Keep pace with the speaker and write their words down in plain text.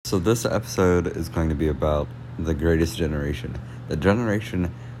So this episode is going to be about the greatest generation. The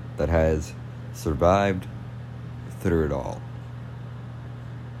generation that has survived through it all.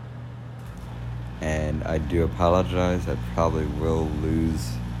 And I do apologize, I probably will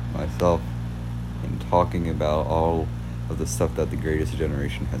lose myself in talking about all of the stuff that the greatest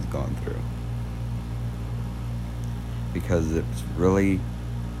generation has gone through. Because it's really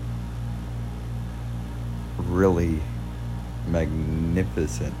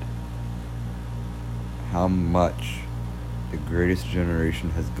magnificent how much the greatest generation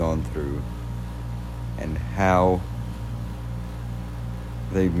has gone through and how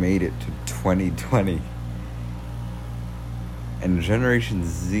they made it to 2020. And Generation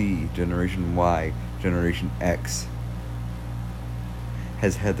Z, Generation Y, Generation X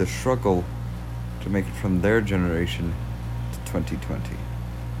has had the struggle to make it from their generation to 2020.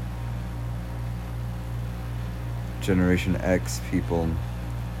 Generation X people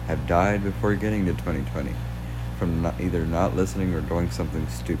have died before getting to 2020 from either not listening or doing something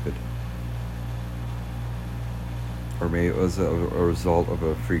stupid. Or maybe it was a result of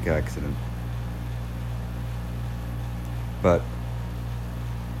a freak accident. But,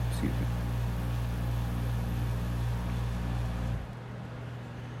 excuse me.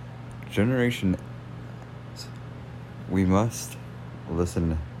 Generation, we must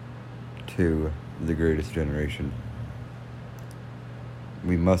listen to the greatest generation.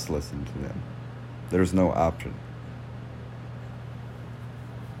 We must listen to them. There's no option.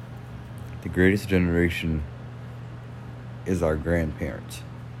 The greatest generation is our grandparents.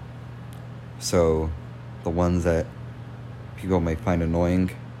 So, the ones that people may find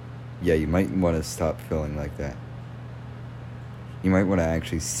annoying, yeah, you might want to stop feeling like that. You might want to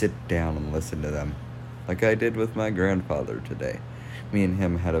actually sit down and listen to them, like I did with my grandfather today. Me and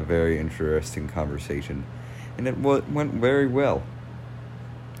him had a very interesting conversation, and it went very well.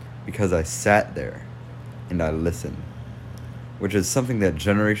 Because I sat there and I listened, which is something that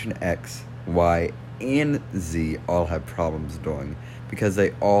Generation X, Y, and Z all have problems doing, because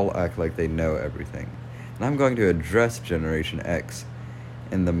they all act like they know everything. And I'm going to address Generation X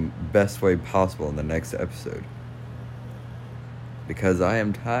in the best way possible in the next episode. Because I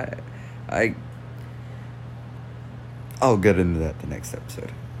am tired. I'll get into that the next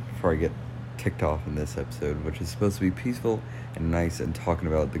episode, before I get ticked off in this episode, which is supposed to be peaceful and nice and talking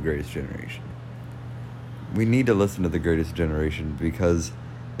about the greatest generation. We need to listen to the greatest generation because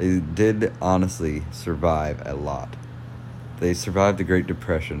they did honestly survive a lot. They survived the Great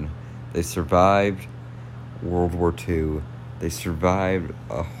Depression. They survived World War II. They survived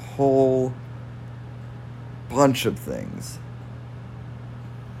a whole bunch of things.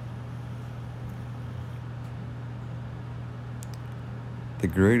 The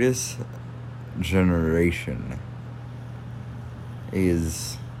greatest generation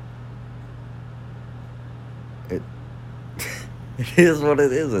is it is what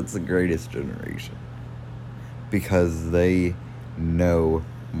it is. It's the greatest generation because they know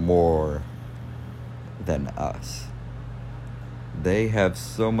more than us. They have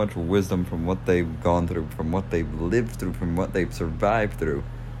so much wisdom from what they've gone through, from what they've lived through, from what they've survived through.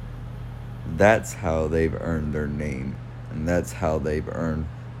 That's how they've earned their name, and that's how they've earned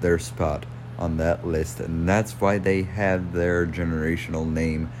their spot on that list, and that's why they have their generational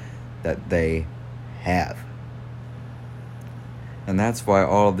name that they have. And that's why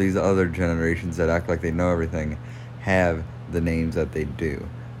all of these other generations that act like they know everything have the names that they do.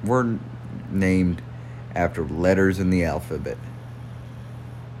 We're named after letters in the alphabet.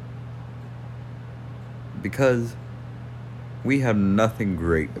 Because we have nothing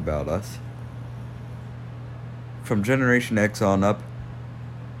great about us. From Generation X on up,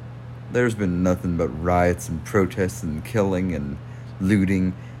 there's been nothing but riots and protests and killing and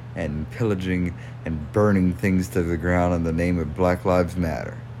looting and pillaging and burning things to the ground in the name of Black Lives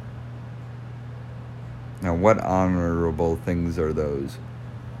Matter. Now, what honorable things are those?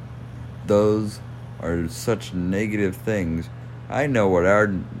 Those are such negative things. I know what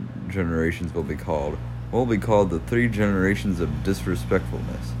our generations will be called. We'll be called the 3 generations of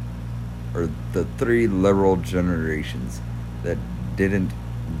disrespectfulness. Or the 3 liberal generations that didn't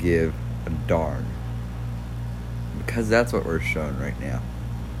give a darn. Because that's what we're shown right now.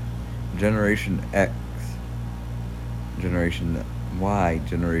 Generation X, Generation Y,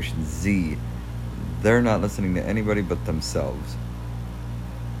 Generation Z, they're not listening to anybody but themselves.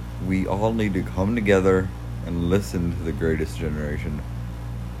 We all need to come together and listen to the greatest generation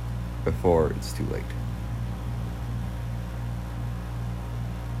before it's too late.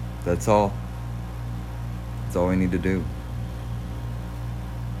 That's all. That's all we need to do.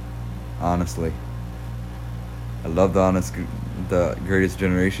 Honestly. I love the honest the greatest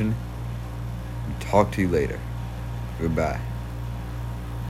generation. Talk to you later. Goodbye.